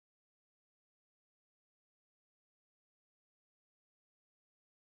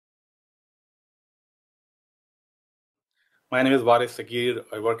My name is Varis Sagir.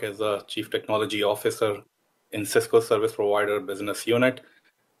 I work as a Chief Technology Officer in Cisco Service Provider Business Unit.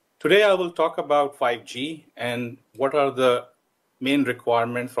 Today, I will talk about 5G and what are the main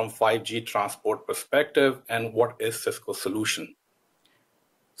requirements from 5G transport perspective and what is Cisco's solution.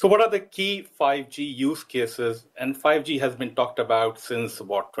 So what are the key 5G use cases? And 5G has been talked about since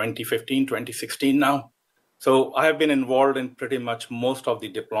about 2015, 2016 now. So I have been involved in pretty much most of the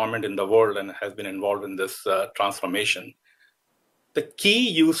deployment in the world and has been involved in this transformation. The key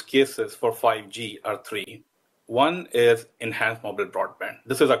use cases for 5G are three. One is enhanced mobile broadband.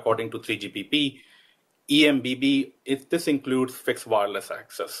 This is according to 3GPP. EMBB, this includes fixed wireless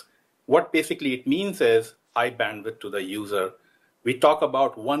access. What basically it means is high bandwidth to the user. We talk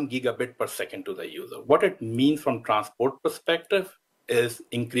about 1 gigabit per second to the user. What it means from transport perspective is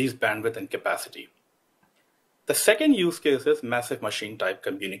increased bandwidth and capacity. The second use case is massive machine type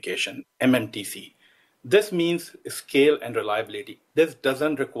communication, MMTC. This means scale and reliability. This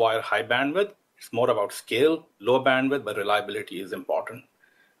doesn't require high bandwidth. It's more about scale, low bandwidth, but reliability is important.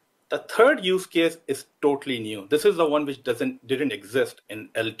 The third use case is totally new. This is the one which didn't exist in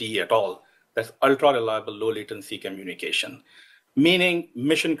LTE at all. That's ultra reliable, low latency communication, meaning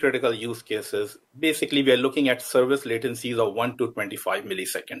mission critical use cases. Basically, we are looking at service latencies of 1 to 25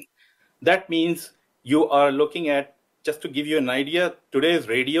 milliseconds. That means you are looking at, just to give you an idea, today's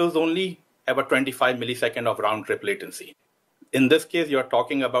radios only have a 25 millisecond of round trip latency. In this case, you're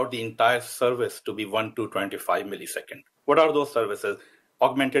talking about the entire service to be 1 to 25 milliseconds. What are those services?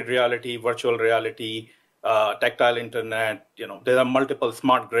 Augmented reality, virtual reality, tactile internet, there are multiple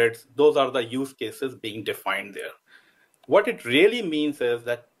smart grids. Those are the use cases being defined there. What it really means is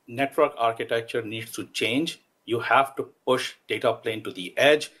that network architecture needs to change. You have to push data plane to the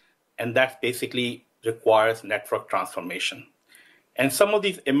edge, and that basically requires network transformation. And some of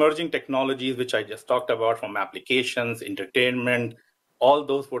these emerging technologies, which I just talked about, from applications, entertainment, all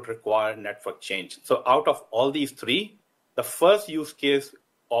those would require network change. So out of all these three, the first use case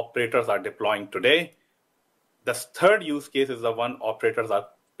operators are deploying today. The third use case is the one operators are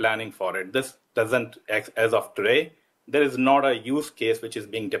planning for it. This doesn't, as of today, there is not a use case which is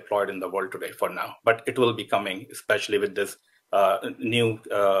being deployed in the world today for now, but it will be coming, especially with this new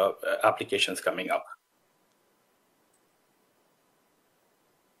applications coming up.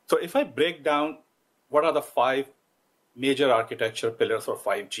 So if I break down what are the 5 major architecture pillars for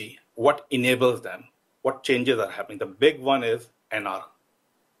 5G, what enables them, what changes are happening, the big one is NR.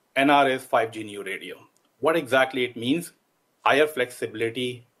 NR is 5G new radio. What exactly it means? Higher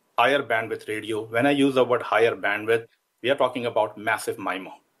flexibility, higher bandwidth radio. When I use the word higher bandwidth, we are talking about massive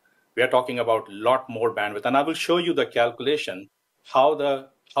MIMO. We are talking about a lot more bandwidth. And I will show you the calculation, how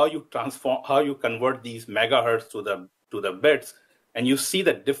you convert these megahertz to the bits. And you see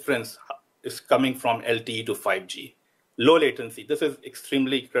the difference is coming from LTE to 5G. Low latency, this is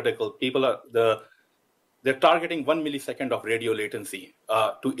extremely critical. They're targeting 1 millisecond of radio latency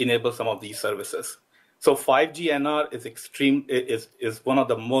to enable some of these services. So 5G NR is one of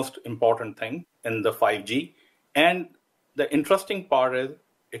the most important thing in the 5G. And the interesting part is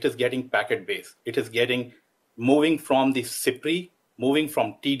it is getting packet based. It is moving from the CPRI, moving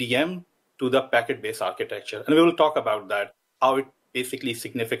from TDM to the packet based architecture. And we will talk about that, how it basically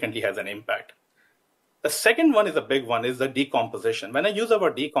significantly has an impact. The second one is a big one, is the decomposition. When I use the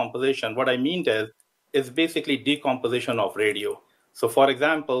word decomposition, what I mean is basically decomposition of radio. So for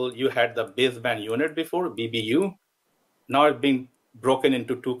example, you had the baseband unit before, BBU. Now it's being broken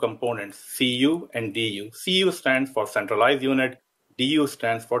into two components, CU and DU. CU stands for centralized unit, DU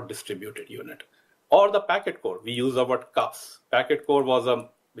stands for distributed unit. Or the packet core, we use the word CUFs. Packet core was a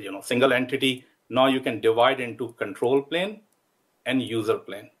single entity. Now you can divide into control plane and user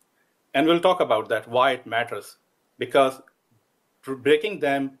plane. And we'll talk about that, why it matters. Because breaking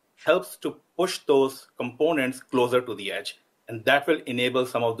them helps to push those components closer to the edge. And that will enable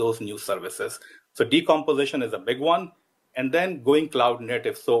some of those new services. So decomposition is a big one. And then going cloud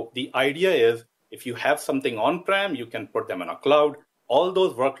native. So the idea is if you have something on-prem, you can put them in a cloud. All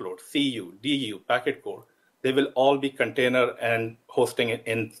those workloads, CU, DU, packet core, they will all be container and hosting it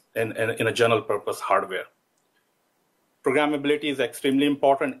in a general purpose hardware. Programmability is extremely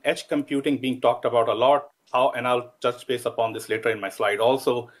important. Edge computing being talked about a lot. And I'll touch base upon this later in my slide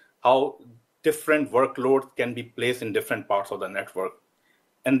also, how different workloads can be placed in different parts of the network.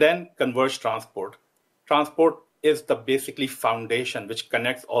 And then converged transport. Transport is the basically foundation which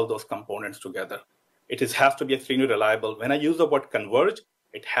connects all those components together. It has to be extremely reliable. When I use the word converge,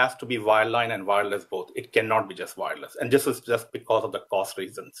 it has to be wireline and wireless both. It cannot be just wireless. And this is just because of the cost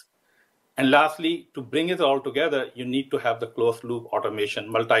reasons. And lastly, to bring it all together, you need to have the closed loop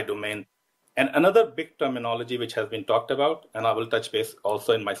automation, multi-domain. And another big terminology which has been talked about, and I will touch base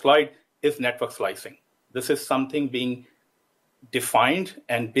also in my slide, is network slicing. This is something being defined,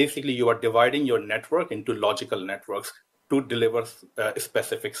 and basically you are dividing your network into logical networks to deliver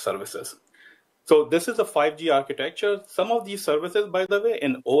specific services. So this is a 5G architecture. Some of these services, by the way,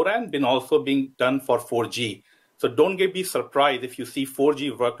 in O-RAN been also being done for 4G. So don't be surprised if you see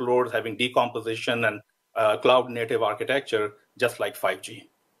 4G workloads having decomposition and cloud native architecture, just like 5G.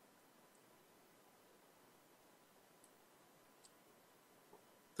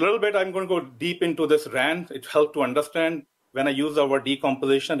 A little bit, I'm going to go deep into this RAN. It helped to understand when I use the word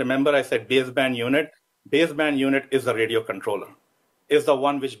decomposition. Remember I said baseband unit. Baseband unit is the radio controller, is the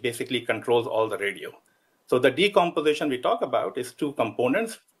one which basically controls all the radio. So the decomposition we talk about is two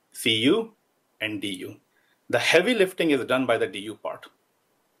components, CU and DU. The heavy lifting is done by the DU part.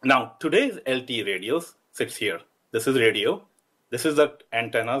 Now, today's LTE radios sits here. This is radio. This is the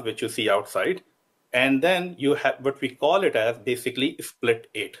antenna which you see outside. And then you have what we call it as basically split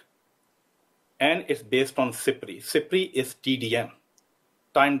 8. And it's based on CIPRI. CIPRI is TDM,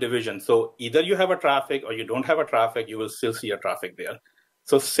 time division. So either you have a traffic or you don't have a traffic, you will still see a traffic there.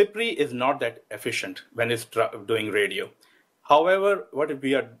 So CIPRI is not that efficient when it's doing radio. However,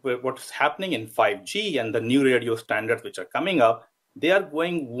 what's happening in 5G and the new radio standards which are coming up, they are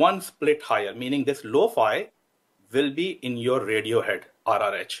going one split higher, meaning this lo-fi will be in your radio head,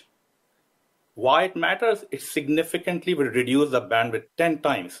 RRH. Why it matters? It significantly will reduce the bandwidth 10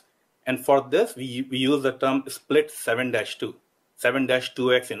 times. And for this, we use the term split 7-2.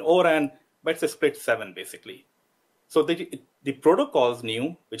 7-2x in O-RAN, but it's a split 7 basically. So the protocols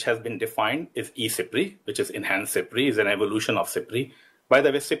new, which has been defined, is eCIPRI, which is enhanced CIPRI, is an evolution of CIPRI. By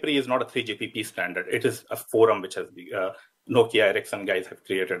the way, CIPRI is not a 3GPP standard. It is a forum which has Nokia, Ericsson guys have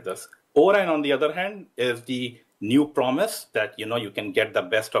created this. O-RAN, on the other hand, is the new promise that you can get the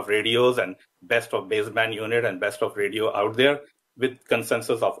best of radios and best of baseband unit and best of radio out there with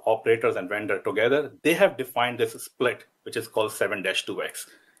consensus of operators and vendor together. They have defined this split, which is called 7-2x.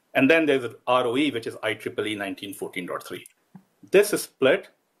 And then there's ROE, which is IEEE 1914.3. This split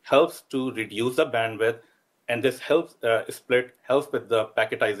helps to reduce the bandwidth, and this split helps with the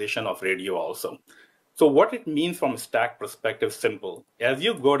packetization of radio also. So what it means from a stack perspective, simple. As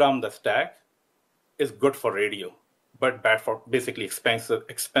you go down the stack, is good for radio, but bad for basically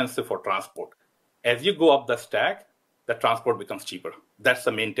expensive for transport. As you go up the stack, the transport becomes cheaper. That's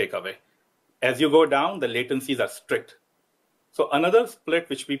the main takeaway. As you go down, the latencies are strict. So another split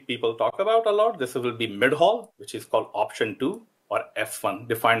which people talk about a lot, this will be mid-haul, which is called option 2 or F1,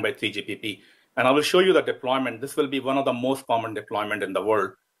 defined by 3GPP. And I will show you the deployment. This will be one of the most common deployment in the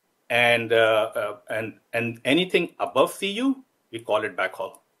world. And anything above CU, we call it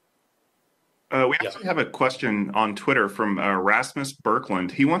backhaul. We actually have a question on Twitter from Rasmus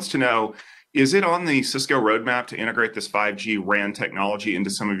Berkland. He wants to know, is it on the Cisco roadmap to integrate this 5G RAN technology into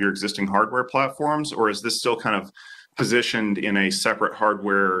some of your existing hardware platforms, or is this still kind of positioned in a separate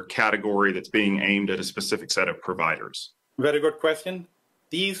hardware category that's being aimed at a specific set of providers? Very good question.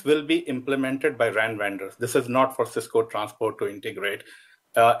 These will be implemented by RAN vendors. This is not for Cisco Transport to integrate.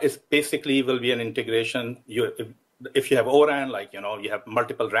 It's basically will be an integration. If you have O-RAN, like, you have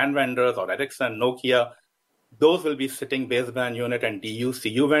multiple RAN vendors or Ericsson, Nokia, those will be sitting baseband unit and DU,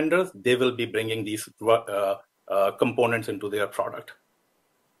 CU vendors. They will be bringing these components into their product.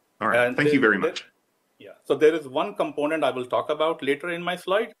 All right, and thank you very much. Yeah, so there is one component I will talk about later in my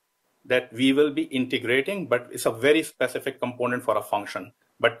slide that we will be integrating, but it's a very specific component for a function.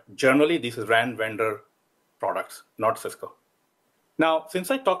 But generally, these is RAN vendor products, not Cisco. Now, since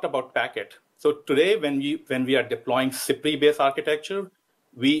I talked about packet, so today when we are deploying CIPRI-based architecture,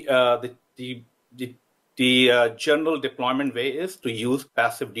 the general deployment way is to use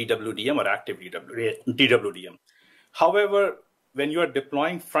passive DWDM or active DWDM. However, when you are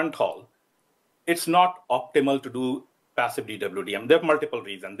deploying front haul, it's not optimal to do passive DWDM. There are multiple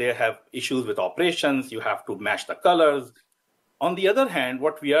reasons. They have issues with operations. You have to match the colors. On the other hand,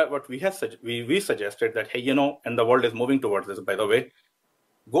 we suggested that, hey, and the world is moving towards this, by the way,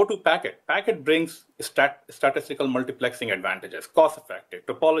 go to packet. Packet brings statistical multiplexing advantages, cost effective,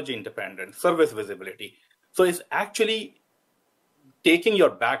 topology independent, service visibility. So it's actually taking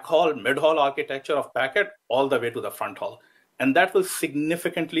your backhaul, mid-haul architecture of packet all the way to the front haul. And that will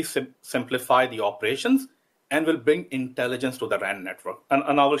significantly simplify the operations and will bring intelligence to the RAN network.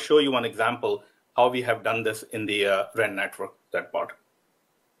 And I will show you one example how we have done this in the RAN network, that part.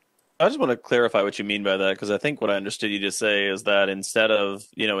 I just want to clarify what you mean by that, because I think what I understood you to say is that instead of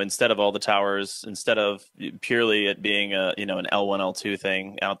all the towers, instead of purely it being an L1, L2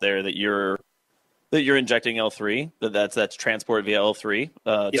 thing out there, that you're That you're injecting L3, that's transport via L3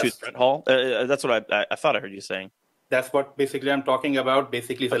 to the front hall. That's what I thought I heard you saying. That's what basically I'm talking about.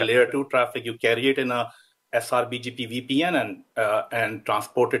 Basically, it's a layer 2 traffic. You carry it in a SRBGP VPN and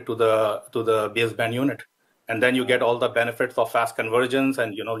transport it to the baseband unit, and then you get all the benefits of fast convergence,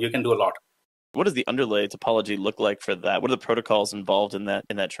 and you can do a lot. What does the underlay topology look like for that? What are the protocols involved in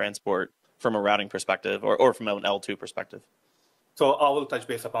that transport from a routing perspective or from an L2 perspective? So I will touch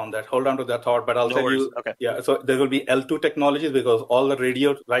base upon that. Hold on to that thought, but I'll tell you. Okay. Yeah, so there will be L2 technologies because all the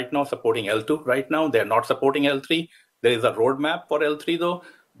radios right now supporting L2 right now. They're not supporting L3. There is a roadmap for L3 though,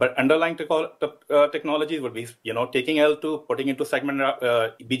 but underlying technologies would be, taking L2, putting into segment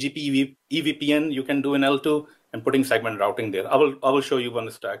BGP EVPN you can do in L2 and putting segment routing there. I will show you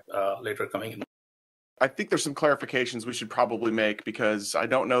one stack later coming in. I think there's some clarifications we should probably make because I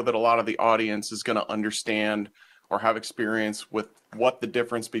don't know that a lot of the audience is going to understand or have experience with what the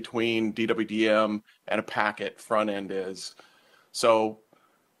difference between DWDM and a packet front end is. So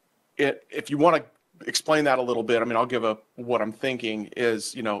if you want to explain that a little bit, I mean, I'll give what I'm thinking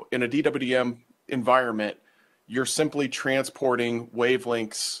is, in a DWDM environment, you're simply transporting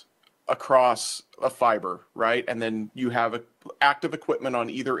wavelengths across a fiber, right? And then you have active equipment on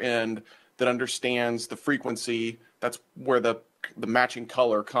either end that understands the frequency. That's where the matching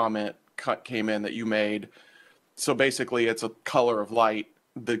color comment came in that you made. So basically, it's a color of light.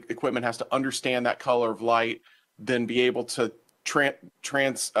 The equipment has to understand that color of light, then be able to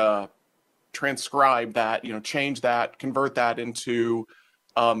transcribe that, change that, convert that into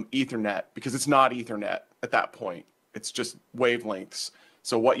Ethernet, because it's not Ethernet at that point. It's just wavelengths.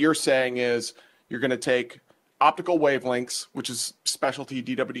 So what you're saying is you're going to take optical wavelengths, which is specialty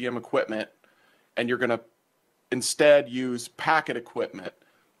DWDM equipment, and you're going to instead use packet equipment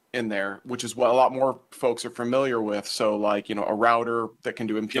in there, which is what a lot more folks are familiar with. So like, a router that can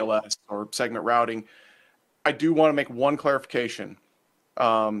do MPLS or segment routing. I do want to make one clarification.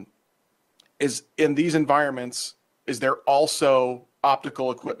 Is in these environments, is there also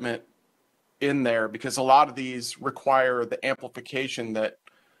optical equipment in there? Because a lot of these require the amplification that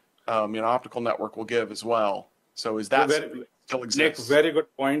optical network will give as well. So is that still exists? Nick, very good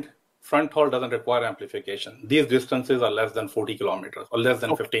point. Front haul doesn't require amplification. These distances are less than 40 kilometers or less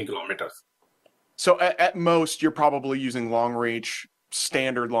than 15 kilometers. So at most, you're probably using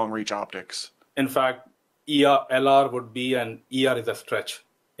standard long reach optics. In fact, LR would be, and ER is a stretch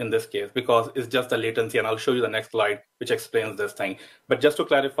in this case because it's just the latency. And I'll show you the next slide, which explains this thing. But just to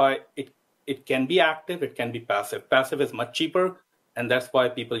clarify, it can be active, it can be passive. Passive is much cheaper, and that's why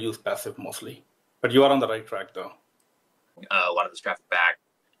people use passive mostly. But you are on the right track, though. A lot of this traffic back,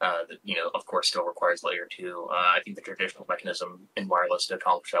 of course, still requires layer 2. I think the traditional mechanism in wireless to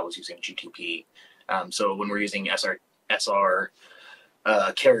accomplish that was using GTP. So when we're using SR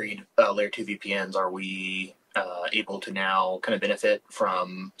carried layer 2 VPNs, are we able to now kind of benefit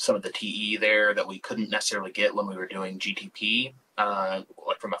from some of the TE there that we couldn't necessarily get when we were doing GTP?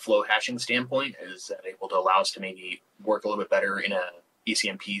 Like from a flow hashing standpoint, is that able to allow us to maybe work a little bit better in a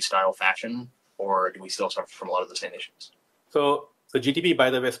ECMP style fashion, or do we still suffer from a lot of the same issues? So GTP, by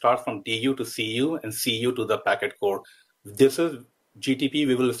the way, starts from DU to CU and CU to the packet core. This is GTP.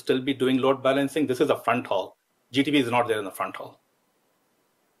 We will still be doing load balancing. This is a front haul. GTP is not there in the front haul.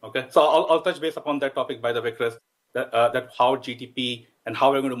 Okay, so I'll touch base upon that topic, by the way, Chris, that how GTP and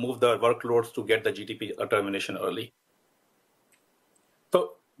how we're going to move the workloads to get the GTP termination early.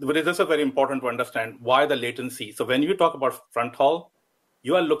 So this is very important to understand why the latency. So when you talk about front haul,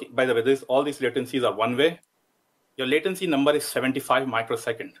 you are looking, by the way, all these latencies are one way. Your latency number is 75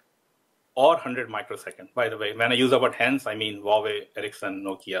 microsecond or 100 microsecond. By the way, when I use the word hence, I mean Huawei, Ericsson,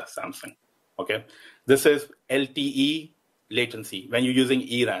 Nokia, Samsung. Okay, this is LTE latency when you're using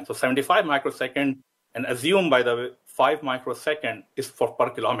ERAN. So 75 microsecond, and assume, by the way, 5 microsecond is for per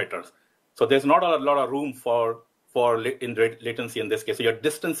kilometers. So there's not a lot of room for latency in this case. So your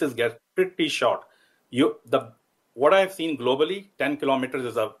distances get pretty short. What I've seen globally, 10 kilometers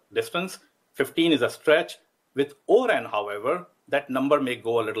is a distance, 15 is a stretch. With ORAN, however, that number may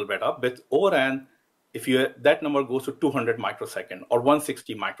go a little bit up. With ORAN, that number goes to 200 microsecond or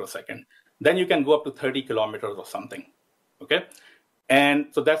 160 microsecond, then you can go up to 30 kilometers or something. Okay, and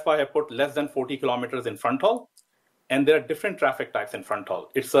so that's why I put less than 40 kilometers in front haul. And there are different traffic types in front haul.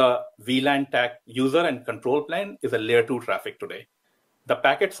 It's a VLAN tag user and control plane is a layer 2 traffic today. The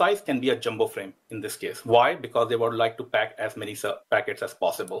packet size can be a jumbo frame in this case. Why? Because they would like to pack as many packets as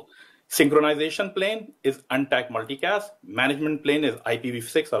possible. Synchronization plane is untagged multicast. Management plane is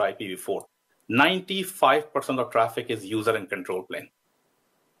IPv6 or IPv4. 95% of traffic is user and control plane.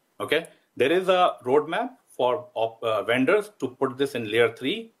 Okay, there is a roadmap for vendors to put this in layer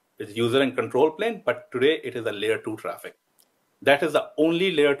 3, It's user and control plane, but today it is a layer 2 traffic. That is the only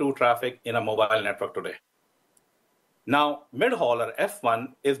layer 2 traffic in a mobile network today. Now, mid-haul or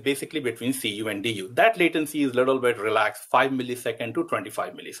F1 is basically between CU and DU. That latency is a little bit relaxed, 5 millisecond to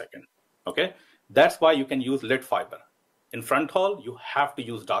 25 millisecond. Okay, that's why you can use lit fiber. In front haul, you have to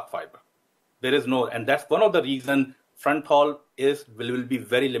use dark fiber. There is no, and that's one of the reasons front haul will be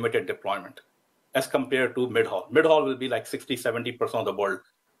very limited deployment as compared to mid-haul. Mid-haul will be like 60, 70% of the world.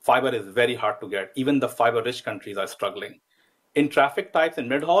 Fiber is very hard to get. Even the fiber-rich countries are struggling. In traffic types in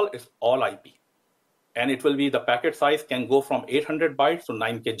mid-haul, it's all IP. And it will be the packet size can go from 800 bytes to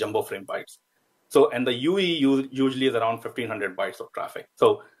 9K jumbo frame bytes. So, and the UE usually is around 1500 bytes of traffic.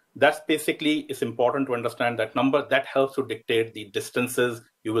 So that's basically, it's important to understand that number. That helps to dictate the distances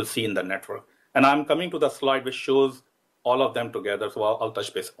you will see in the network. And I'm coming to the slide which shows all of them together. So I'll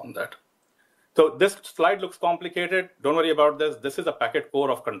touch base on that. So this slide looks complicated. Don't worry about this. This is a packet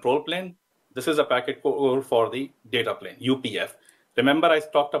core of control plane. This is a packet core for the data plane, UPF. Remember I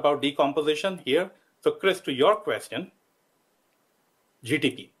talked about decomposition here. So Chris, to your question,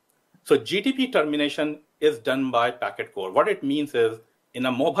 GTP. So GTP termination is done by packet core. What it means is in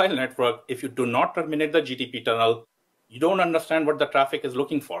a mobile network, if you do not terminate the GTP tunnel, you don't understand what the traffic is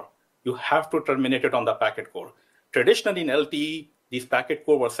looking for. You have to terminate it on the packet core. Traditionally in LTE, these packet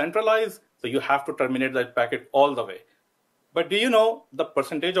core were centralized, so you have to terminate that packet all the way. But do you know the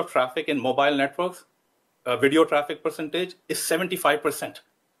percentage of traffic in mobile networks, video traffic percentage is 75%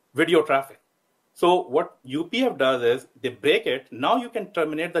 video traffic. So what UPF does is they break it. Now you can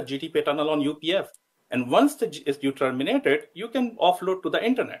terminate the GTP tunnel on UPF. And once you terminate it, you can offload to the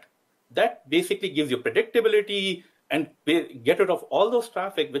internet. That basically gives you predictability and get rid of all those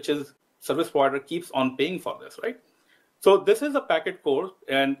traffic, which is service provider keeps on paying for this, right? So this is a packet core.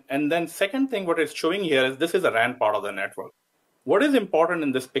 And then second thing, what it's showing here is this is a RAN part of the network. What is important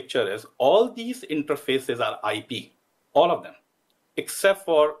in this picture is all these interfaces are IP, all of them, except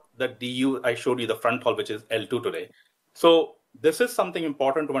for the DU, I showed you the front haul, which is L2 today. So this is something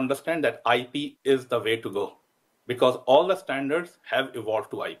important to understand that IP is the way to go because all the standards have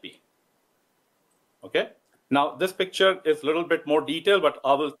evolved to IP. Okay. Now this picture is a little bit more detailed, but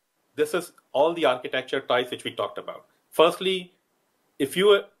this is all the architecture types which we talked about. Firstly, if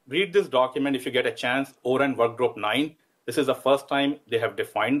you read this document, if you get a chance, ORAN Workgroup 9, this is the first time they have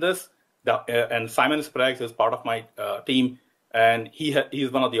defined this. And Simon Spraggs is part of my team. And he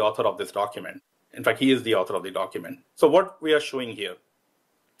is one of the author of this document. In fact, he is the author of the document. So what we are showing here,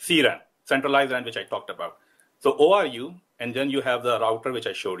 CRAN, centralized RAN, which I talked about. So ORU, and then you have the router, which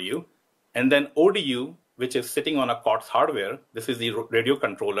I showed you. And then ODU, which is sitting on a COTS hardware. This is the radio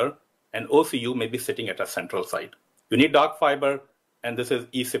controller. And OCU may be sitting at a central site. You need dark fiber. And this is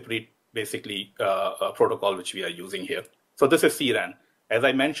eCPRI, basically, a protocol which we are using here. So this is CRAN. As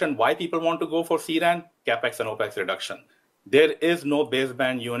I mentioned, why people want to go for CRAN? CapEx and OpEx reduction. There is no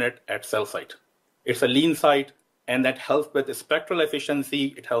baseband unit at cell site. It's a lean site, and that helps with spectral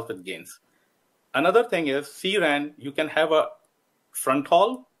efficiency. It helps with gains. Another thing is CRAN, you can have a front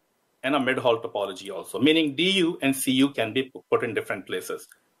haul and a mid-haul topology also, meaning DU and CU can be put in different places.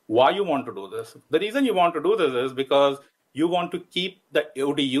 Why you want to do this? The reason you want to do this is because you want to keep the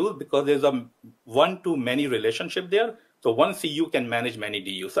ODU because there's a one-to-many relationship there. So one CU can manage many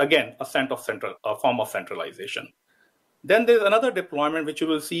DUs. Again, a form of centralization. Then there's another deployment which you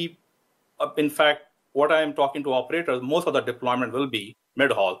will see. In fact, what I am talking to operators, most of the deployment will be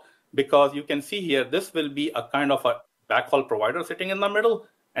mid-haul because you can see here, this will be a kind of a backhaul provider sitting in the middle.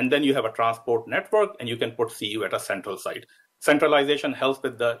 And then you have a transport network and you can put CU at a central site. Centralization helps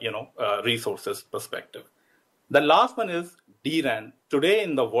with the resources perspective. The last one is DRAN. Today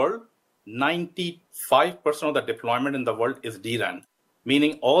in the world, 95% of the deployment in the world is DRAN,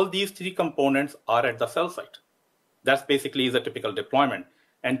 meaning all these three components are at the cell site. That's basically the typical deployment.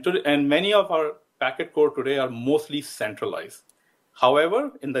 And many of our packet core today are mostly centralized.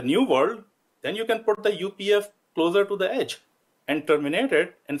 However, in the new world, then you can put the UPF closer to the edge and terminate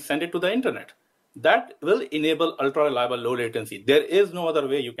it and send it to the internet. That will enable ultra reliable low latency. There is no other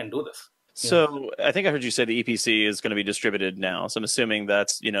way you can do this. So I think I heard you say the EPC is going to be distributed now. So I'm assuming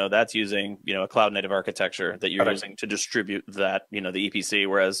that's using, a cloud native architecture that you're using to distribute that, the EPC,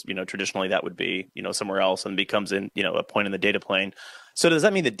 whereas, traditionally that would be, somewhere else and becomes a point in the data plane. So does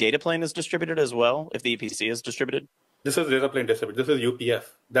that mean the data plane is distributed as well if the EPC is distributed? This is data plane distributed. This is UPF.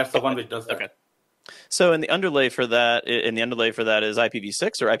 That's the one which does that. Okay. So in the underlay for that is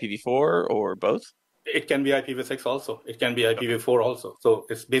IPv6 or IPv4 or both? It can be IPv6 also. It can be IPv4 also. So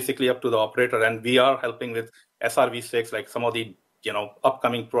it's basically up to the operator. And we are helping with SRv6, like some of the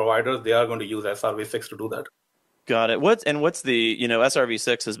upcoming providers, they are going to use SRv6 to do that. Got it. What's the,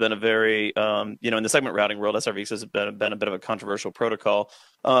 SRv6 has been a very, in the segment routing world, SRv6 has been a bit of a controversial protocol.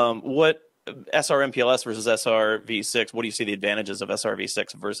 What SR-MPLS versus SRv6, what do you see the advantages of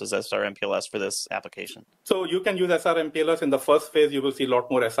SRv6 versus SR-MPLS for this application? So you can use SR-MPLS. In the first phase, you will see a lot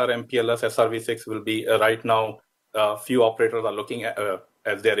more SR-MPLS. SRv6 will be right now, few operators are looking at,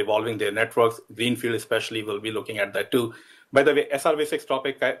 as they're evolving their networks. Greenfield especially will be looking at that too. By the way, SRv6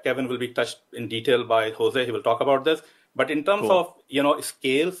 topic, Kevin, will be touched in detail by Jose. He will talk about this. But in terms of,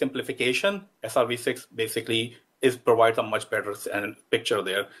 scale, simplification, SRv6 basically provides a much better picture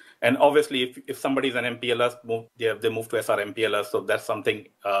there. And obviously, if somebody's an MPLS, they move to SR-MPLS. So that's something,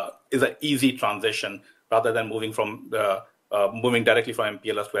 is an easy transition rather than moving directly from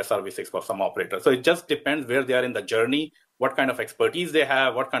MPLS to SRv6 for some operators. So it just depends where they are in the journey, what kind of expertise they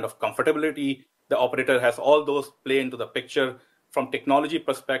have, what kind of comfortability the operator has. All those play into the picture. From technology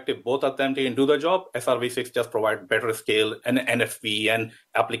perspective, both of them can do the job. SRv6 just provides better scale, and NFV and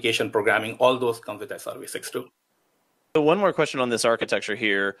application programming. All those come with SRv6 too. So one more question on this architecture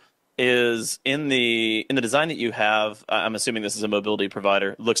here is in the design that you have. I'm assuming this is a mobility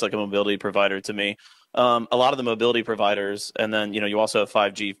provider. It looks like a mobility provider to me. A lot of the mobility providers, and then you also have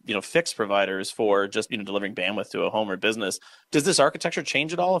 5G fixed providers for just delivering bandwidth to a home or business. Does this architecture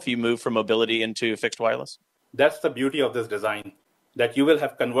change at all if you move from mobility into fixed wireless? That's the beauty of this design, that you will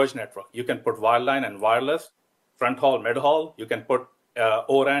have converged network. You can put wireline and wireless, front haul, mid haul. You can put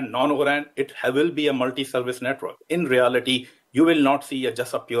O-RAN, non-O-RAN. It will be a multi-service network. In reality, you will not see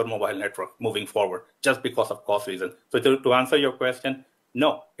just a pure mobile network moving forward just because of cost reasons. So to answer your question,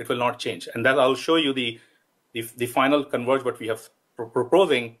 no, it will not change. And that I'll show you the final converge, what we have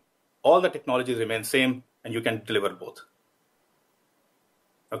proposing. All the technologies remain same, and you can deliver both.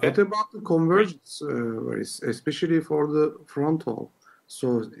 Okay. What about the convergence, especially for the front haul?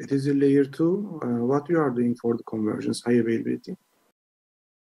 So it is a layer 2. What you are doing for the convergence, high availability?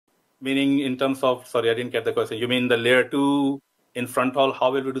 Meaning in terms of, sorry, I didn't get the question. You mean the layer 2 in front haul,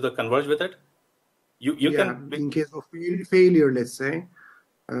 how will we do the converge with it? You can, in case of failure, let's say,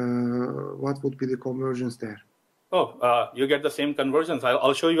 what would be the convergence there? You get the same convergence.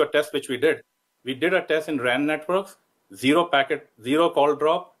 I'll show you a test which we did. We did a test in RAN networks, 0 packet, 0 call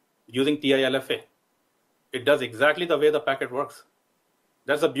drop using TI-LFA. It does exactly the way the packet works.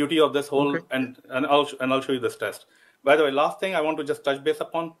 That's the beauty of this whole, and I'll show you this test. By the way, last thing I want to just touch base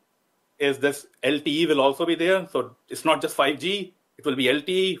upon is this LTE will also be there. So it's not just 5G, it will be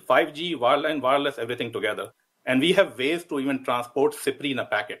LTE, 5G, wireline, wireless, everything together. And we have ways to even transport CPRI in a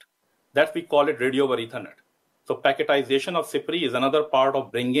packet. That we call it radio over Ethernet. So packetization of CPRI is another part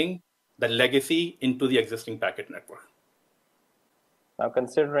of bringing the legacy into the existing packet network. Now,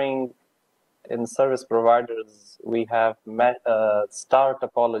 considering in service providers, we have star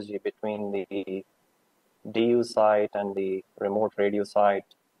topology between the DU site and the remote radio site.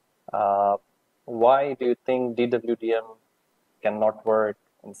 Why do you think DWDM cannot work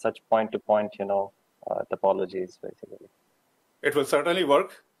in such point-to-point, topologies, basically? It will certainly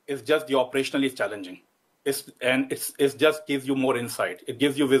work. It's just the operationally challenging. It just gives you more insight. It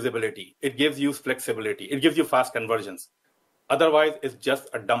gives you visibility. It gives you flexibility. It gives you fast convergence. Otherwise, it's just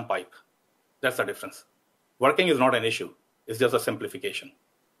a dumb pipe. That's the difference. Working is not an issue. It's just a simplification.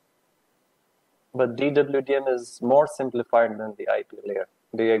 But DWDM is more simplified than the IP layer.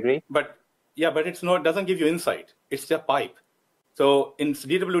 Do you agree? But it doesn't give you insight. It's just pipe. So in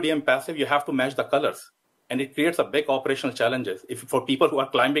DWDM passive, you have to match the colors. And it creates a big operational challenges. For people who are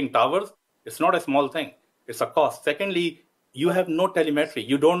climbing towers, it's not a small thing. It's a cost. Secondly, you have no telemetry.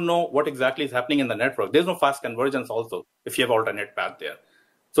 You don't know what exactly is happening in the network. There's no fast convergence also if you have alternate path there.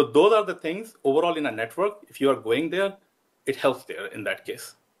 So those are the things overall in a network. If you are going there, it helps there in that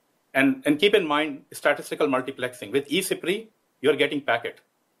case. And keep in mind statistical multiplexing. With eCPRI, you're getting packet.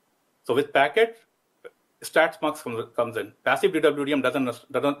 So with packet, StatMux comes in. Passive DWDM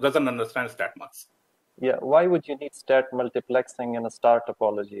doesn't understand StatMux. Yeah, why would you need stat multiplexing in a star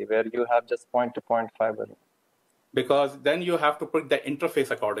topology where you have just point-to-point fiber? Because then you have to put the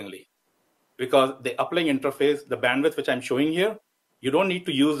interface accordingly. Because the uplink interface, the bandwidth which I'm showing here, you don't need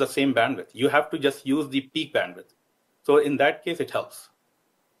to use the same bandwidth. You have to just use the peak bandwidth. So in that case, it helps.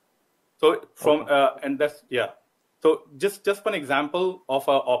 So So just one example of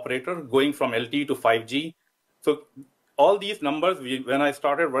an operator going from LTE to 5G. So all these numbers, when I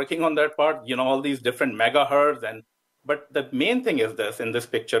started working on that part, all these different megahertz, but the main thing is this in this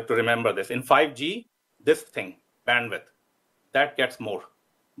picture to remember this. In 5G, this thing, bandwidth, that gets more.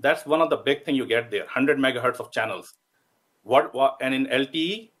 That's one of the big things you get there, 100 megahertz of channels. And in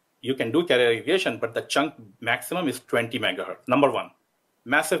LTE, you can do carrier aggregation, but the chunk maximum is 20 megahertz. Number one,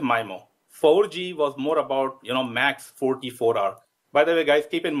 massive MIMO, 4G was more about, max 44 hours. By the way, guys,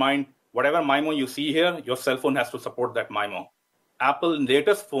 keep in mind, whatever MIMO you see here, your cell phone has to support that MIMO. Apple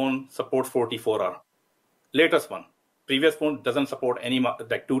latest phone supports 44 hours. Latest one. Previous phone doesn't support any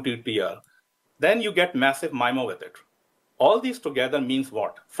like 2 hours. Then you get massive MIMO with it. All these together means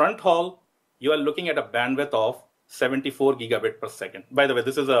what? Front haul, you are looking at a bandwidth of 74 gigabit per second. By the way,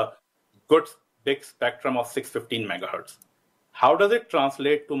 this is a good big spectrum of 615 megahertz. How does it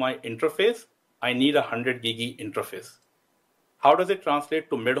translate to my interface? I need a 100 gig interface. How does it translate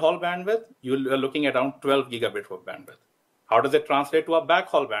to mid-haul bandwidth? You are looking at around 12 gigabit of bandwidth. How does it translate to a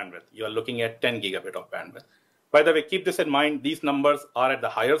backhaul bandwidth? You are looking at 10 gigabit of bandwidth. By the way, keep this in mind. These numbers are at the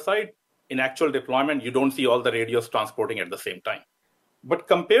higher side. In actual deployment, you don't see all the radios transporting at the same time. But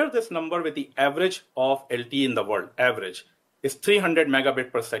compare this number with the average of LTE in the world. Average is 300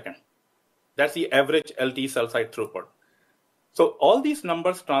 megabit per second. That's the average LTE cell site throughput. So all these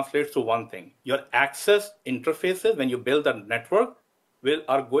numbers translate to one thing. Your access interfaces, when you build a network,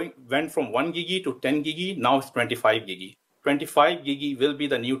 went from 1 gigi to 10 gigi. Now it's 25 gigi. 25 gigi will be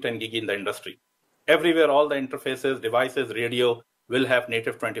the new 10 gigi in the industry. Everywhere, all the interfaces, devices, radio will have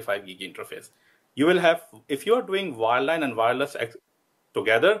native 25 gigi interface. You will have, if you are doing wireline and wireless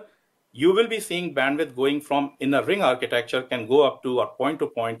together, you will be seeing bandwidth going from, in a ring architecture, can go up to, or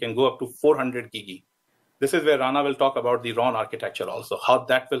point-to-point, can go up to 400 gigi. This is where Rana will talk about the RON architecture also, how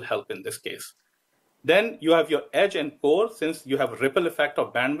that will help in this case. Then you have your edge and core. Since you have ripple effect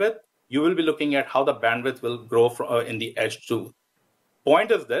of bandwidth, you will be looking at how the bandwidth will grow in the edge too.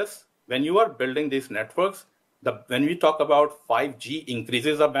 Point is this, when you are building these networks, when we talk about 5G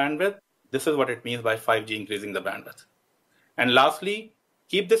increases the bandwidth, this is what it means by 5G increasing the bandwidth. And lastly,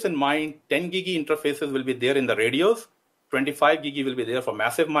 keep this in mind, 10 gigi interfaces will be there in the radios, 25 gigi will be there for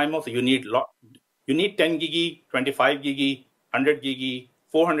massive MIMO, so you need 10 gigi, 25 gigi, 100 gigi,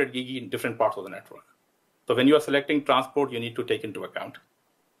 400 gigi in different parts of the network. So when you are selecting transport, you need to take into account.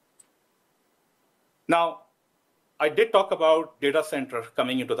 Now, I did talk about data center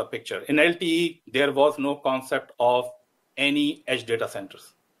coming into the picture. In LTE, there was no concept of any edge data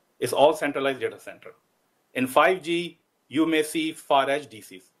centers. It's all centralized data center. In 5G, you may see far edge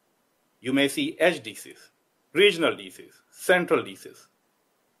DCs. You may see edge DCs, regional DCs, central DCs.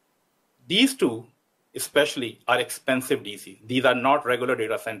 These two, especially, are expensive DCs. These are not regular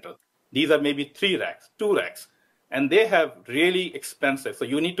data centers. These are maybe 3 racks, 2 racks, and they have really expensive. So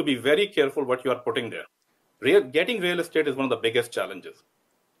you need to be very careful what you are putting there. Getting real estate is one of the biggest challenges.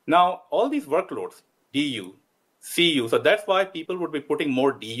 Now, all these workloads, DU, CU, so that's why people would be putting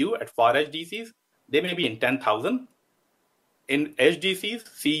more DU at far edge DCs. They may be in 10,000. In edge DCs,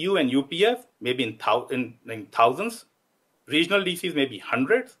 CU and UPF, maybe in thousands. Regional DCs, maybe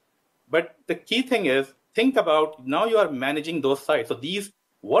hundreds. But the key thing is, think about, now you are managing those sites. So these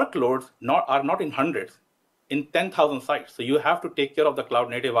workloads are not in hundreds, in 10,000 sites. So you have to take care of the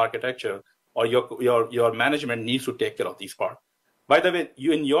cloud native architecture, or your management needs to take care of these parts. By the way,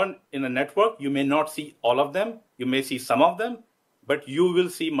 in a network, you may not see all of them. You may see some of them, but you will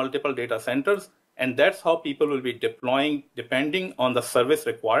see multiple data centers. And that's how people will be deploying, depending on the service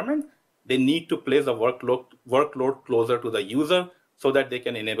requirement. They need to place the workload closer to the user so that they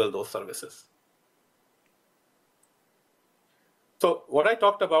can enable those services. So what I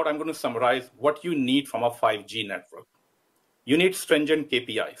talked about, I'm going to summarize what you need from a 5G network. You need stringent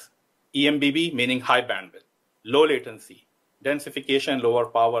KPIs. EMBB, meaning high bandwidth, low latency, densification, lower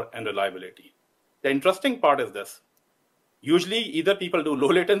power, and reliability. The interesting part is this. Usually, either people do low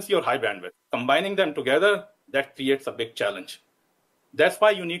latency or high bandwidth. Combining them together, that creates a big challenge. That's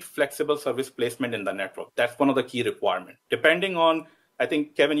why you need flexible service placement in the network. That's one of the key requirements. Depending on, I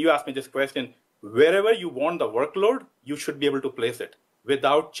think, Kevin, you asked me this question, wherever you want the workload, you should be able to place it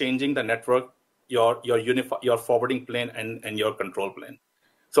without changing the network, your forwarding plane and your control plane.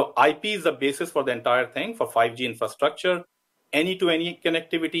 So IP is the basis for the entire thing for 5G infrastructure. Any-to-any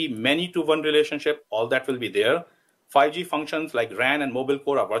connectivity, many-to-one relationship, all that will be there. 5G functions like RAN and mobile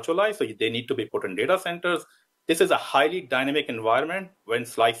core are virtualized, so they need to be put in data centers. This is a highly dynamic environment when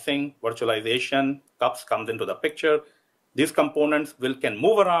slicing, virtualization, cups comes into the picture. These components can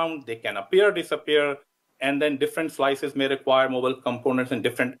move around, they can appear, disappear, and then different slices may require mobile components in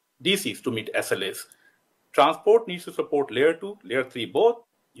different DCs to meet SLAs. Transport needs to support layer 2, layer 3 both.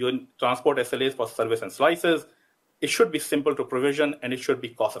 You transport SLAs for service and slices. It should be simple to provision, and it should be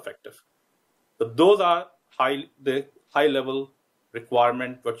cost effective. So those are the high level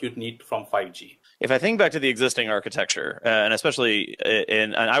requirement what you'd need from 5G. If I think back to the existing architecture, and especially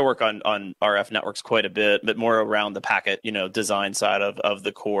and I work on RF networks quite a bit, but more around the packet, design side of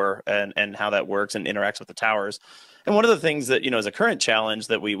the core and how that works and interacts with the towers. And one of the things that, is a current challenge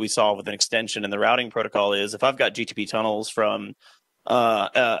that we solve with an extension in the routing protocol is if I've got GTP tunnels from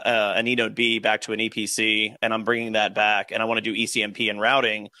an eNode B back to an EPC, and I'm bringing that back, and I want to do ECMP and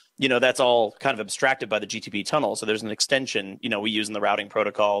routing, that's all kind of abstracted by the GTP tunnel. So there's an extension, we use in the routing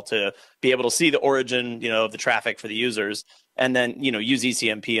protocol to be able to see the origin, of the traffic for the users, and then, use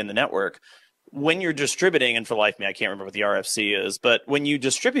ECMP in the network. When you're distributing, and for life me, I can't remember what the RFC is, but when you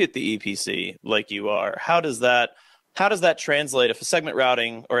distribute the EPC like you are, how does that translate? If a segment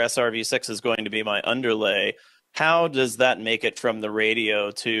routing or SRv6 is going to be my underlay, how does that make it from the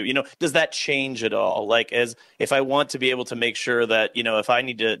radio to, does that change at all? Like, as if I want to be able to make sure that, if I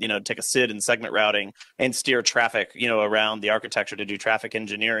need to, take a SID in segment routing and steer traffic, around the architecture to do traffic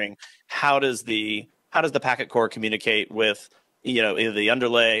engineering, how does the packet core communicate with, either the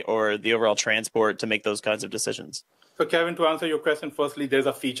underlay or the overall transport to make those kinds of decisions? So Kevin, to answer your question, firstly, there's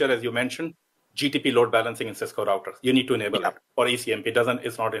a feature, as you mentioned, GTP load balancing in Cisco routers. You need to enable it. For ECMP,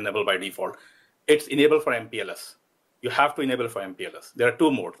 it's not enabled by default. It's enabled for MPLS. You have to enable for MPLS. There are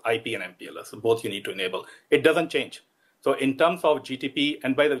two modes, IP and MPLS. Both you need to enable. It doesn't change. So in terms of GTP,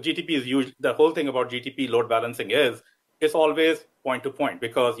 and by the GTP is used, the whole thing about GTP load balancing is it's always point to point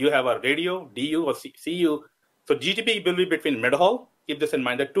because you have a radio, DU or CU. So GTP will be between mid-haul. Keep this in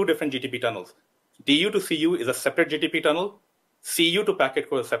mind. There are two different GTP tunnels. DU to CU is a separate GTP tunnel. CU to packet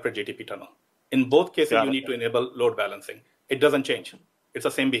core is a separate GTP tunnel. In both cases, you need to enable load balancing. It doesn't change. It's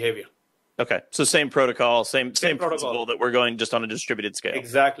the same behavior. Okay, so same protocol, same principle that we're going just on a distributed scale.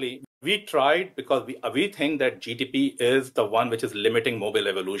 Exactly. We tried because we think that GTP is the one which is limiting mobile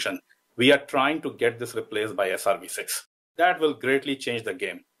evolution. We are trying to get this replaced by SRv6. That will greatly change the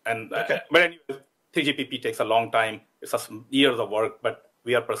game. And but anyway, 3GPP takes a long time. It's years of work, but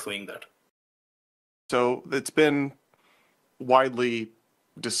we are pursuing that. So it's been widely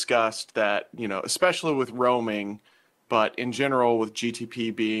discussed that, especially with roaming, but in general with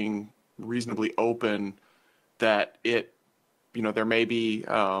GTP being reasonably open, that there may be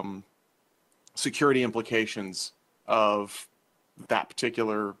security implications of that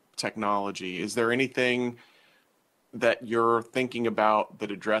particular technology. Is there anything that you're thinking about that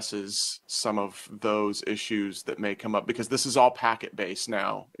addresses some of those issues that may come up? Because this is all packet based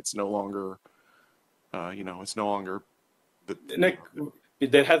now. It's no longer, it's no longer. Nick,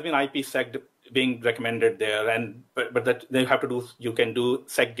 there has been IPsec being recommended there, but that they have to do. You can do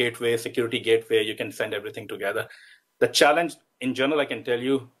sec gateway, security gateway. You can send everything together. The challenge in general, I can tell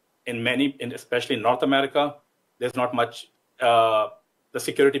you, especially in North America, there's not much. The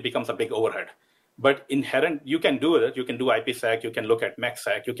security becomes a big overhead. But inherent, you can do it. You can do IPsec. You can look at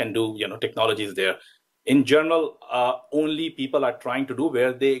MECSec. You can do technologies there. In general, only people are trying to do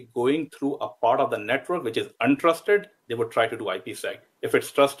where they going through a part of the network which is untrusted. They would try to do IPsec. If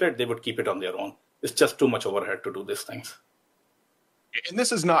it's trusted, they would keep it on their own. It's just too much overhead to do these things. And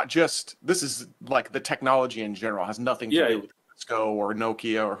this is like the technology in general. It has nothing to do with Cisco or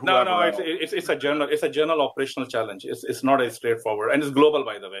Nokia or whoever. No, it's a general operational challenge. It's not as straightforward, and it's global,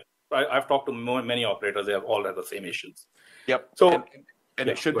 by the way. I've talked to many operators. They have all had the same issues. Yep. So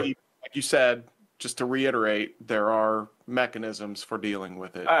it should be, like you said, just to reiterate, there are mechanisms for dealing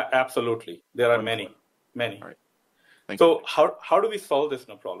with it. Absolutely, there are many. All right. So how do we solve this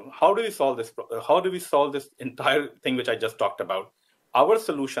problem? How do we solve this? How do we solve this entire thing which I just talked about? Our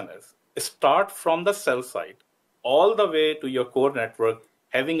solution is start from the cell site all the way to your core network,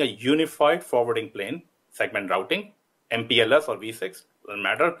 having a unified forwarding plane, segment routing, MPLS or V6, doesn't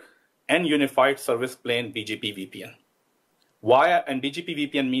matter, and unified service plane BGP VPN. Why? And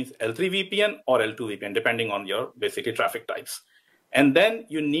BGP VPN means L3 VPN or L2 VPN, depending on your basically traffic types. And then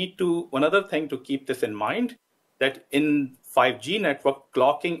you need to, one other thing to keep this in mind, that in 5G network,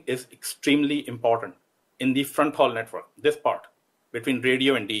 clocking is extremely important in the front haul network, this part between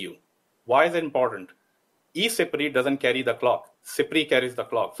radio and DU. Why is it important? eCPRI doesn't carry the clock. CPRI carries the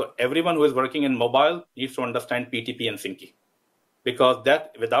clock. So everyone who is working in mobile needs to understand PTP and SYNCI, because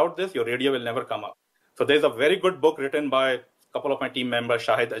without this, your radio will never come up. So there's a very good book written by a couple of my team members,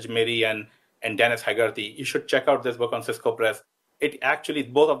 Shahid Ajmeri and Dennis Haggerty. You should check out this book on Cisco Press. It actually,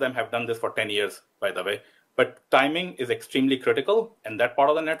 both of them have done this for 10 years, by the way. But timing is extremely critical in that part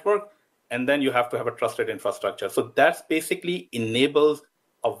of the network. And then you have to have a trusted infrastructure. So that basically enables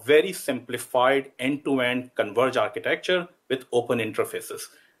a very simplified end-to-end converged architecture with open interfaces.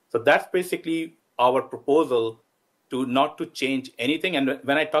 So that's basically our proposal, to not to change anything. And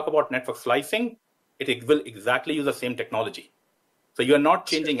when I talk about network slicing, it will exactly use the same technology. So you're not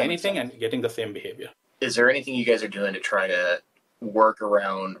changing anything and getting the same behavior. Is there anything you guys are doing to try to work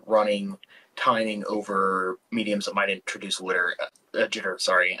around running timing over mediums that might introduce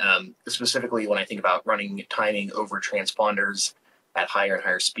jitter. Specifically, when I think about running timing over transponders at higher and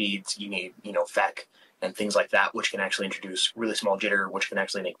higher speeds, you need FEC and things like that, which can actually introduce really small jitter, which can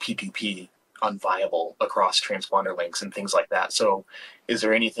actually make P2P unviable across transponder links and things like that. So, is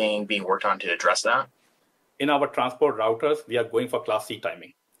there anything being worked on to address that? In our transport routers, we are going for Class C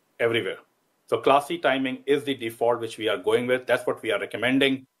timing everywhere. So Class C timing is the default which we are going with. That's what we are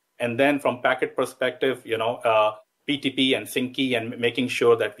recommending. And then from packet perspective, PTP and sync key and making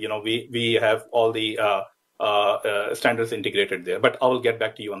sure that we have all the standards integrated there. But I will get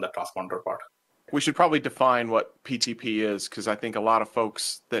back to you on the transponder part. We should probably define what PTP is, because I think a lot of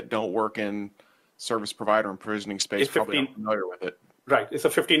folks that don't work in service provider and provisioning space probably aren't familiar with it. Right. It's a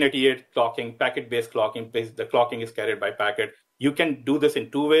 1588 clocking, packet-based clocking. The clocking is carried by packet. You can do this in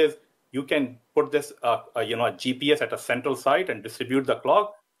two ways. You can put this, a GPS at a central site and distribute the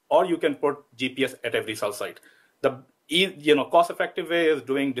clock, or you can put GPS at every cell site. The cost-effective way is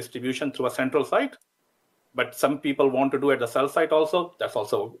doing distribution through a central site, but some people want to do it at the cell site also. That's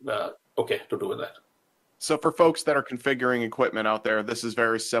also okay to do with that. So for folks that are configuring equipment out there, this is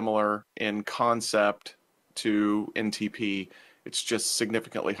very similar in concept to NTP. It's just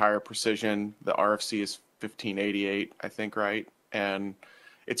significantly higher precision. The RFC is 1588, I think, right? And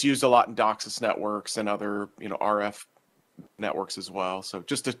it's used a lot in DOCSIS networks and other, RF networks as well. So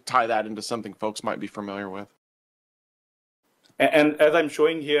just to tie that into something folks might be familiar with. And as I'm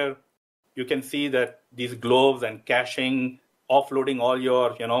showing here, you can see that these globes and caching, offloading all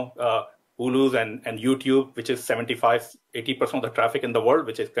your, Hulus and YouTube, which is 75-80% of the traffic in the world,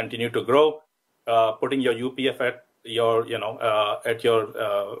 which is continue to grow, putting your UPF at your, at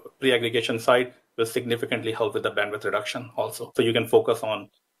your pre-aggregation site will significantly help with the bandwidth reduction also. So you can focus on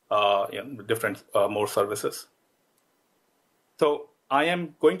different more services. So I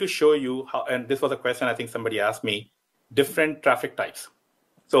am going to show you how, and this was a question I think somebody asked me, different traffic types.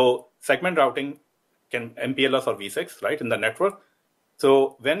 So segment routing can MPLS or V6, right, in the network.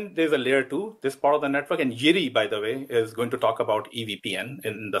 So when there's a layer 2, this part of the network, and Yiri, by the way, is going to talk about EVPN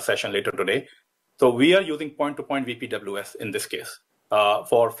in the session later today. So we are using point-to-point VPWS in this case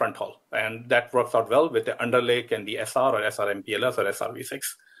for front haul. And that works out well with the underlay can be SR or SR MPLS or SR V6.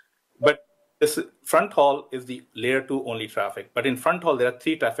 But this front haul is the layer 2 only traffic. But in front haul, there are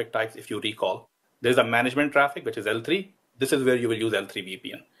 3 traffic types, if you recall. There's a management traffic, which is L3. This is where you will use L3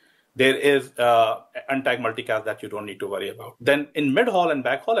 VPN. There is untagged multicast that you don't need to worry about. Then in mid-haul and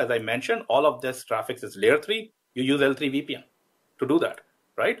backhaul, as I mentioned, all of this traffic is layer 3. You use L3 VPN to do that,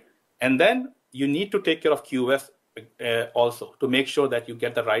 right? And then you need to take care of QoS also to make sure that you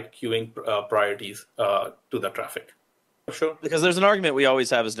get the right queuing priorities to the traffic. Sure. Because there's an argument we always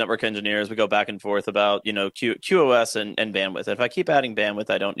have as network engineers. We go back and forth about, QoS and bandwidth. If I keep adding bandwidth,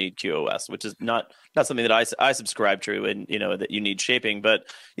 I don't need QoS, which is not something that I subscribe to, and that you need shaping. But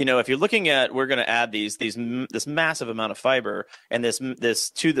if you're looking at, we're going to add this massive amount of fiber and this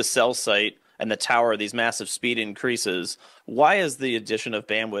to the cell site and the tower, these massive speed increases. Why is the addition of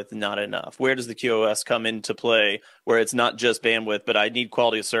bandwidth not enough? Where does the QoS come into play where it's not just bandwidth, but I need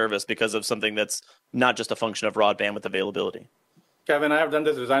quality of service because of something that's not just a function of raw bandwidth availability? Kevin, I have done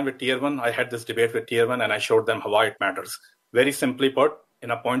this design with Tier 1. I had this debate with Tier 1 and I showed them why it matters. Very simply put,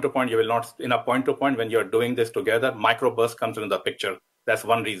 in a point-to-point, you will not, in a point-to-point, when you're doing this together, microburst comes into the picture. That's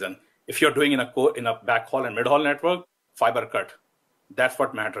one reason. If you're doing in a backhaul and mid-haul network, fiber cut. That's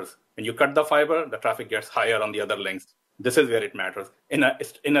what matters. When you cut the fiber, the traffic gets higher on the other links. This is where it matters. In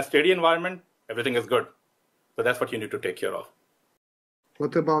a steady environment, everything is good. So that's what you need to take care of.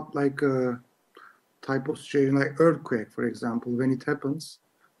 What about type of situation like earthquake, for example? When it happens,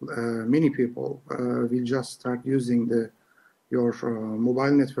 many people will just start using your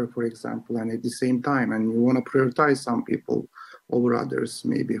mobile network, for example, and at the same time, and you want to prioritize some people over others,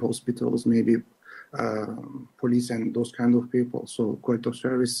 maybe hospitals, maybe police and those kind of people. So quality of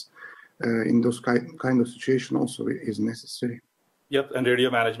service in those kind of situation also is necessary. Yep, and radio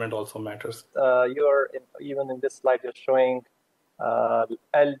management also matters. Even in this slide, you're showing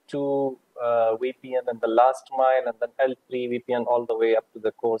L2 VPN in the last mile and then L3 VPN all the way up to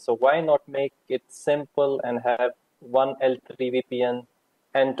the core. So why not make it simple and have one L3 VPN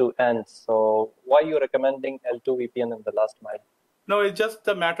end to end? So why are you recommending L2 VPN in the last mile? No, it's just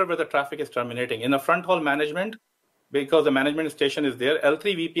the matter where the traffic is terminating. In a front haul management, because the management station is there,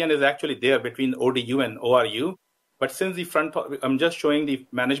 L3 VPN is actually there between ODU and ORU. But since the front haul, I'm just showing the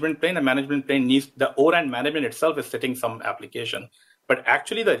management plane. A management plane needs, the ORAN management itself is setting some application. But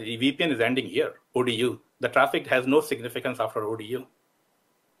actually the VPN is ending here, ODU. The traffic has no significance after ODU.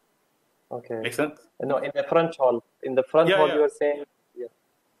 Okay. Make sense? No, in the front hall. In the front hall, you are saying. Yeah.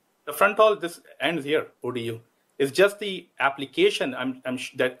 The front hall, this ends here, ODU. It's just the application,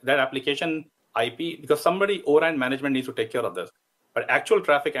 that application IP, because somebody, ORAN management needs to take care of this. But actual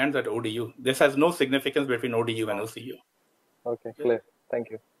traffic ends at ODU. This has no significance between ODU and OCU. Okay, clear. Thank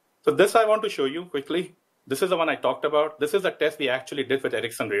you. So this I want to show you quickly. This is the one I talked about. This is a test we actually did with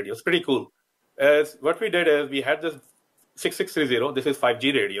Ericsson radios. Pretty cool. What we did is we had this 6630. This is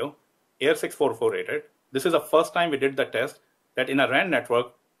 5G radio, AIR644 rated. This is the first time we did the test that in a RAN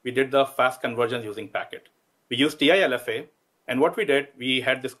network, we did the fast convergence using packet. We used TI-LFA, and what we did, we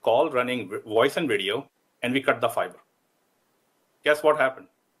had this call running voice and video, and we cut the fiber. Guess what happened?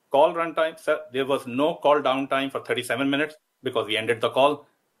 Call runtime, there was no call downtime for 37 minutes because we ended the call.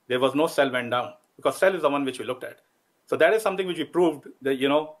 There was no cell went down because cell is the one which we looked at. So that is something which we proved that,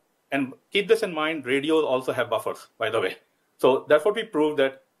 and keep this in mind, radios also have buffers, by the way. So that's what we proved,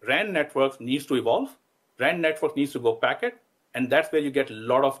 that RAN networks needs to evolve. RAN network needs to go packet. And that's where you get a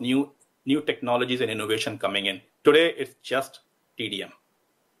lot of new technologies and innovation coming in. Today, it's just TDM.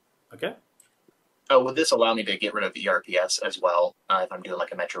 Okay? Would this allow me to get rid of ERPS as well if I'm doing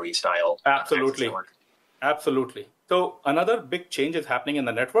like a Metro E style? Absolutely. Absolutely. So another big change is happening in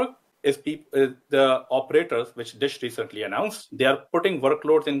the network is the operators, which Dish recently announced, they are putting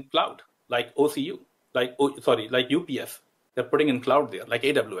workloads in cloud, like OCU, like UPS. They're putting in cloud there, like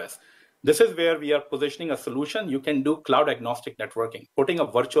AWS. This is where we are positioning a solution. You can do cloud-agnostic networking, putting a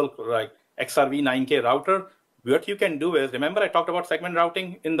virtual like XRV 9K router. What you can do is, remember I talked about segment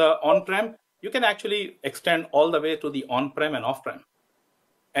routing in the on-prem? You can actually extend all the way to the on-prem and off-prem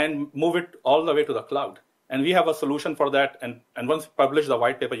and move it all the way to the cloud. And we have a solution for that. And once you publish the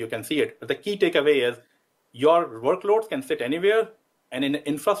white paper, you can see it. But the key takeaway is your workloads can sit anywhere. And in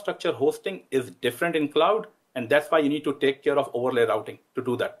infrastructure hosting is different in cloud. And that's why you need to take care of overlay routing to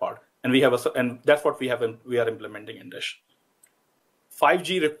do that part. And and that's what we are implementing in Dish.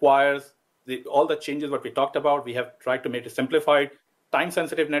 5G requires all the changes what we talked about. We have tried to make it simplified.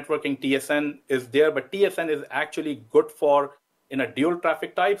 Time-sensitive networking, TSN, is there, but TSN is actually good for in a dual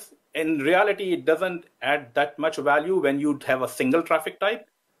traffic types. In reality, it doesn't add that much value when you have a single traffic type,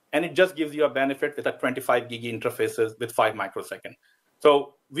 and it just gives you a benefit with a 25 gig interfaces with 5 microseconds.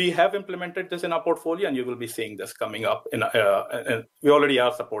 So we have implemented this in our portfolio, and you will be seeing this coming up. And we already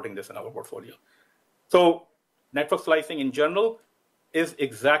are supporting this in our portfolio. So network slicing in general is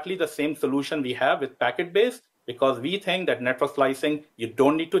exactly the same solution we have with packet-based, because we think that network slicing, you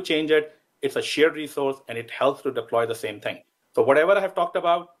don't need to change it. It's a shared resource, and it helps to deploy the same thing. So whatever I have talked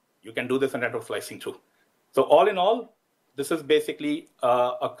about, you can do this in network slicing too. So all in all, this is basically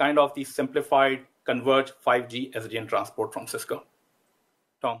a kind of the simplified converged 5G SDN transport from Cisco.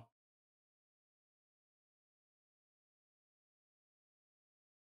 Tom.